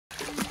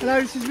Hello,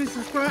 this is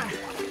Mr Spratt.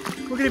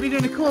 We're going to be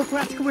doing a core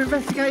practical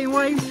investigating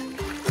waves.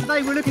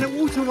 Today we're looking at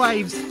water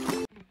waves.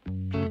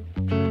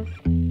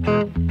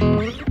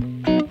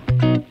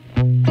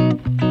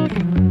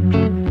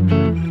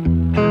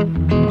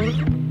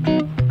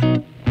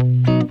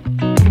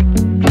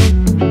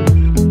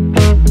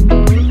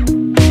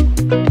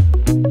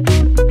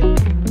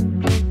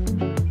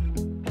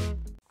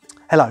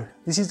 Hello,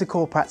 this is the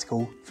core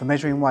practical for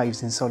measuring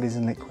waves in solids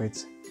and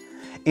liquids.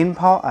 In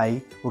part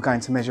A, we're going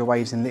to measure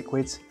waves in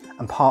liquids,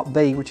 and part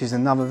B, which is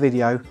another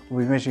video,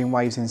 we'll be measuring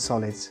waves in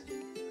solids.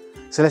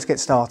 So let's get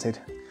started.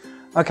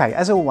 Okay,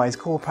 as always,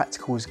 core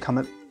practicals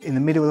come in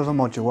the middle of a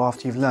module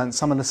after you've learnt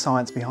some of the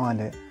science behind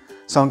it.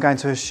 So I'm going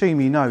to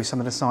assume you know some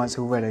of the science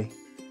already.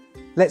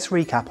 Let's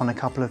recap on a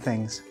couple of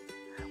things.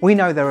 We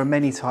know there are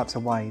many types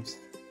of waves.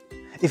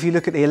 If you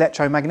look at the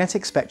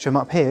electromagnetic spectrum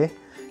up here,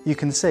 you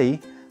can see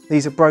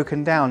these are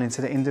broken down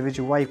into the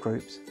individual wave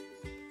groups.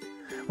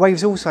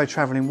 Waves also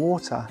travel in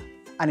water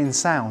and in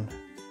sound,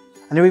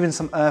 and there are even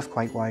some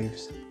earthquake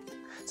waves.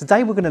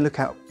 Today we're going to look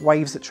at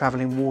waves that travel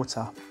in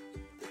water.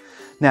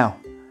 Now,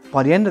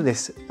 by the end of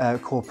this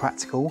core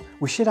practical,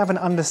 we should have an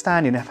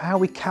understanding of how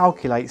we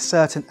calculate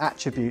certain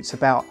attributes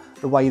about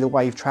the way the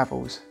wave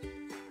travels.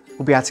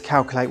 We'll be able to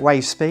calculate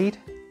wave speed,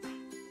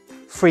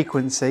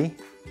 frequency,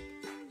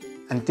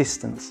 and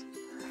distance.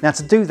 Now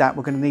to do that,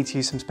 we're going to need to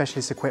use some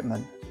specialist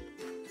equipment.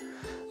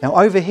 Now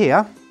over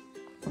here,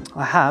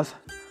 I have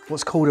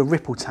what's called a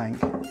ripple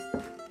tank.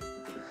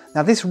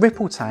 Now this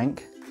ripple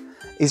tank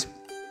is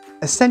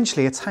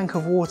essentially a tank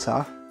of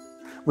water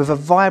with a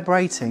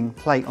vibrating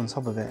plate on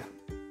top of it.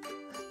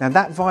 Now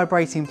that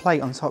vibrating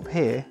plate on top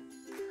here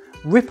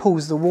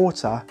ripples the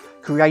water,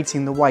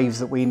 creating the waves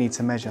that we need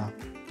to measure.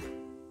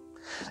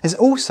 There's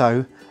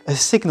also a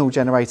signal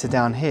generator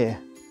down here.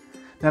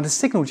 Now the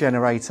signal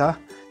generator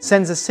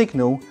sends a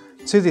signal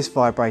to this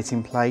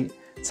vibrating plate,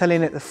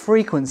 telling it the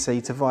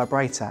frequency to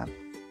vibrate at.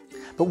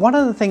 But one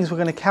of the things we're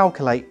going to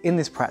calculate in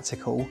this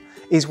practical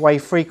is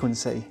wave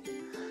frequency.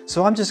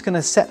 So I'm just going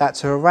to set that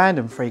to a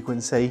random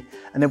frequency,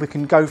 and then we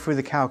can go through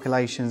the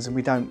calculations, and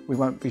we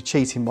won't be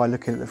cheating by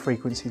looking at the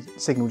frequency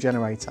signal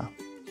generator.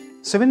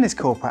 So in this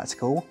core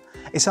practical,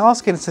 it's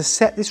asking us to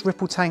set this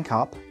ripple tank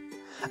up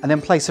and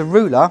then place a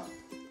ruler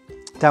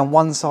down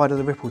one side of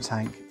the ripple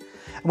tank.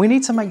 And we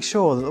need to make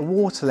sure that the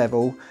water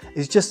level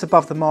is just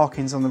above the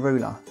markings on the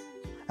ruler.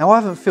 Now I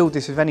haven't filled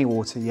this with any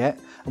water yet,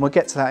 and we'll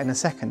get to that in a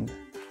second.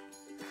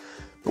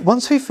 But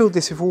once we've filled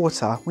this with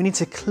water, we need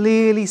to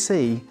clearly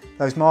see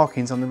those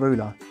markings on the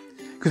ruler,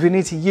 because we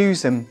need to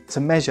use them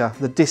to measure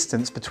the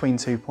distance between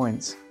 2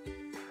 points.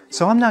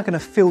 So I'm now going to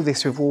fill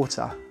this with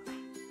water,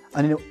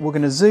 and we're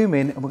going to zoom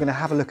in and we're going to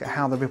have a look at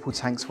how the ripple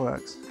tanks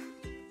works.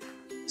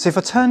 So if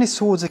I turn this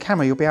towards the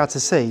camera, you'll be able to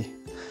see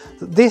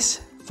that this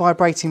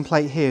vibrating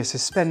plate here is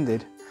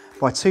suspended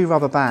by 2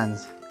 rubber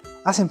bands.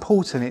 That's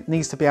important, it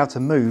needs to be able to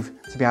move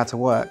to be able to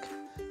work.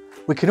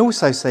 We can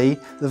also see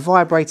the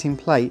vibrating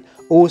plate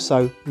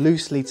also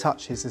loosely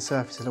touches the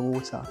surface of the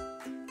water.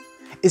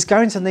 It's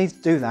going to need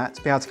to do that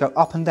to be able to go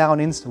up and down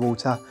into the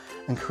water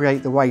and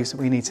create the waves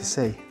that we need to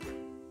see.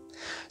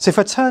 So if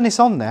I turn this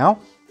on now,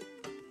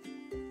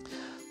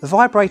 the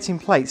vibrating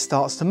plate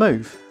starts to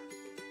move.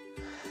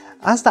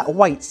 As that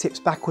weight tips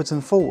backwards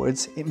and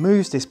forwards, it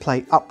moves this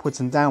plate upwards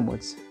and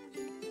downwards.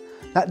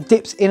 That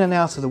dips in and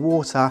out of the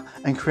water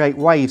and create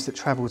waves that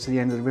travel to the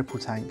end of the ripple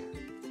tank.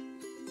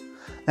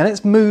 Now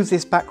let's move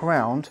this back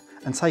round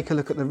and take a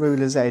look at the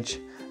ruler's edge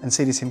and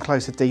see this in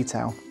closer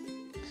detail.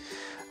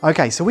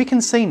 Okay, so we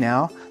can see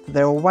now that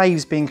there are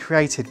waves being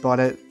created by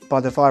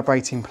the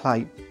vibrating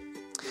plate.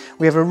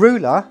 We have a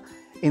ruler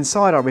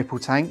inside our ripple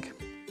tank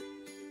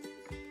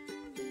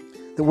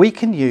that we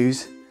can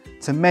use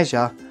to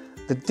measure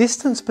the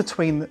distance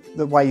between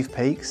the wave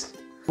peaks,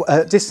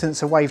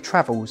 distance a wave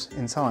travels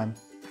in time.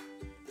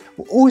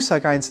 We're also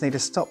going to need a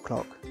stop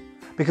clock,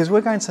 because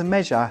we're going to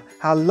measure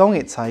how long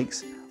it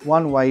takes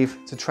one wave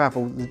to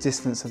travel the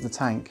distance of the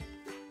tank.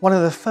 One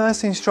of the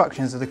first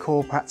instructions of the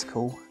core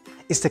practical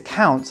is to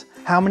count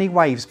how many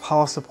waves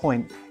pass the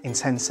point in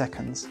 10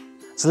 seconds.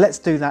 So let's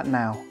do that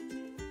now.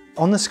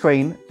 On the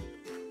screen,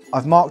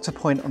 I've marked a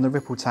point on the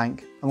ripple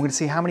tank, and we're going to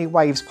see how many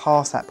waves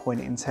pass that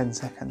point in 10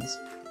 seconds.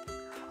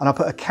 And I'll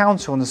put a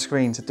counter on the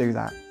screen to do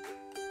that.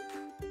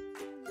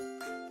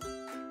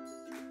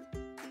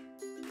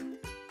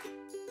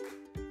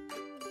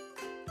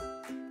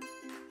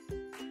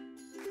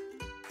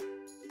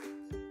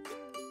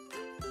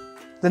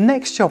 The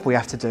next job we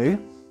have to do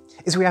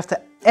is we have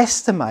to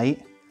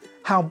estimate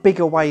how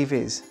big a wave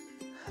is.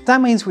 That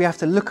means we have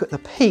to look at the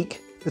peak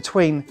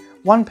between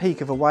one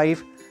peak of a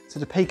wave to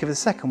the peak of the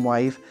second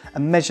wave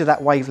and measure that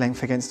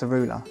wavelength against the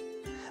ruler.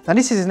 Now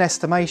this is an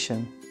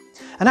estimation,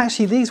 and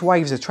actually these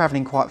waves are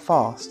travelling quite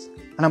fast,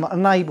 and I'm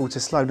unable to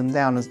slow them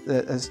down as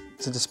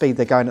to the speed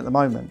they're going at the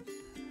moment.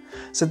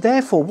 So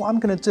therefore what I'm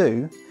going to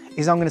do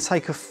is I'm going to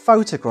take a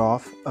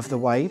photograph of the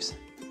waves.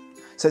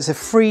 So it's a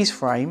freeze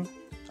frame.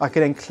 I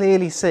can then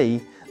clearly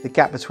see the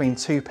gap between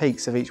 2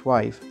 peaks of each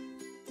wave.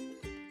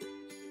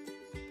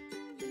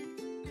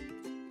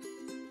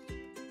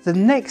 The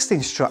next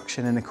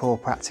instruction in the core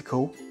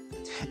practical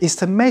is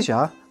to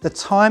measure the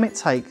time it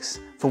takes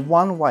for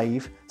one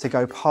wave to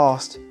go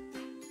past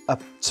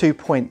 2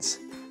 points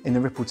in the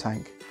ripple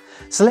tank.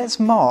 So let's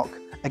mark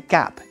a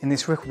gap in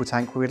this ripple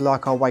tank where we'd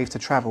like our wave to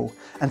travel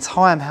and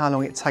time how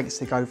long it takes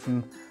to go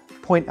from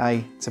point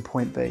A to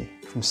point B,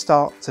 from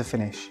start to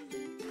finish.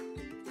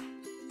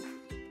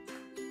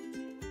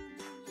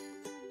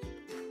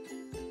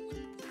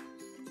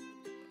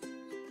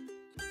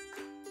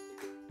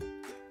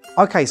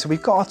 Okay, so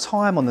we've got our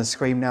time on the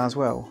screen now as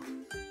well.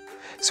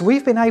 So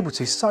we've been able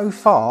to, so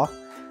far,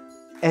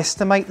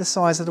 estimate the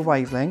size of the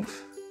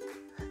wavelength,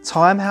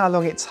 time how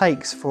long it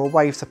takes for a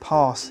wave to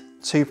pass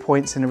 2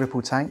 points in a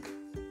ripple tank,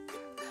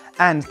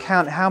 and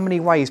count how many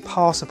waves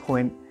pass a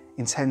point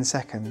in 10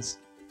 seconds.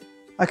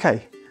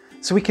 Okay,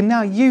 so we can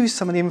now use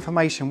some of the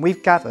information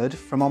we've gathered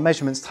from our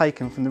measurements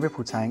taken from the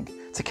ripple tank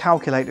to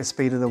calculate the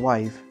speed of the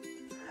wave.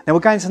 Now we're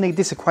going to need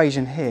this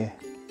equation here.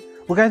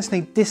 We're going to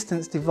need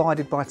distance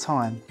divided by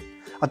time.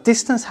 Our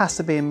distance has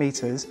to be in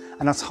meters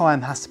and our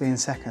time has to be in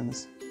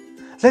seconds.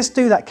 Let's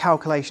do that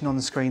calculation on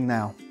the screen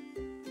now.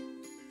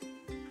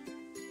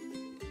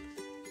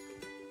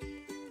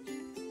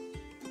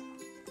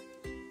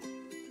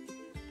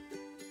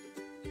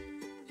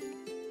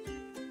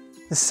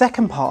 The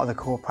second part of the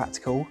core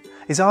practical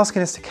is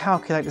asking us to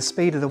calculate the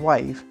speed of the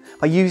wave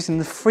by using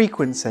the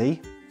frequency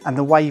and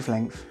the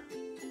wavelength.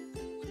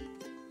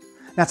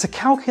 Now to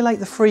calculate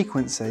the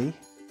frequency,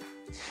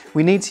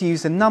 we need to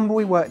use the number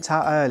we worked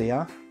out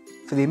earlier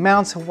for the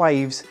amount of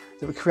waves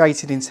that were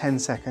created in 10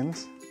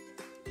 seconds.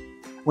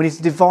 We need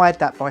to divide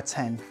that by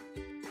 10.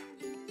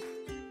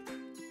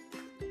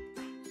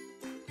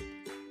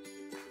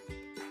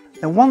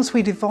 Now once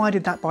we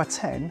divided that by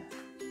 10,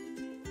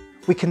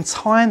 we can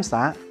times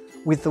that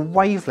with the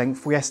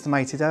wavelength we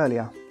estimated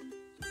earlier.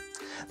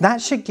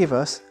 That should give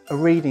us a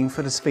reading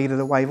for the speed of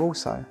the wave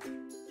also.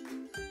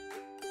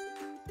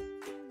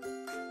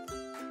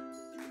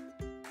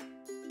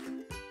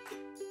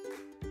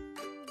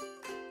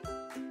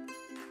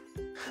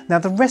 Now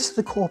the rest of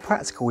the core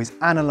practical is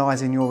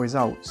analysing your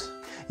results.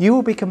 You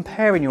will be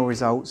comparing your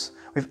results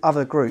with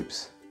other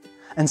groups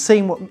and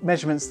seeing what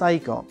measurements they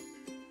got.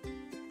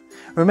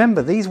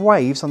 Remember, these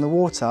waves on the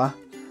water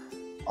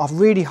are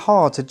really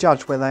hard to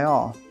judge where they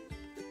are.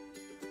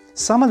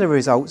 Some of the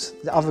results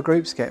that other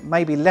groups get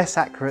may be less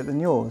accurate than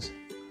yours,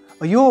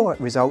 or your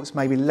results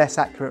may be less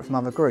accurate from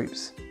other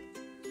groups.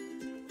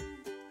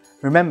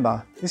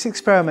 Remember, this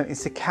experiment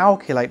is to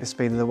calculate the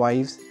speed of the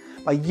waves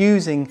by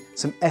using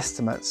some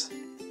estimates.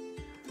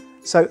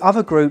 So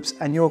other groups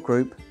and your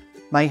group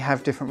may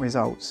have different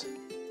results.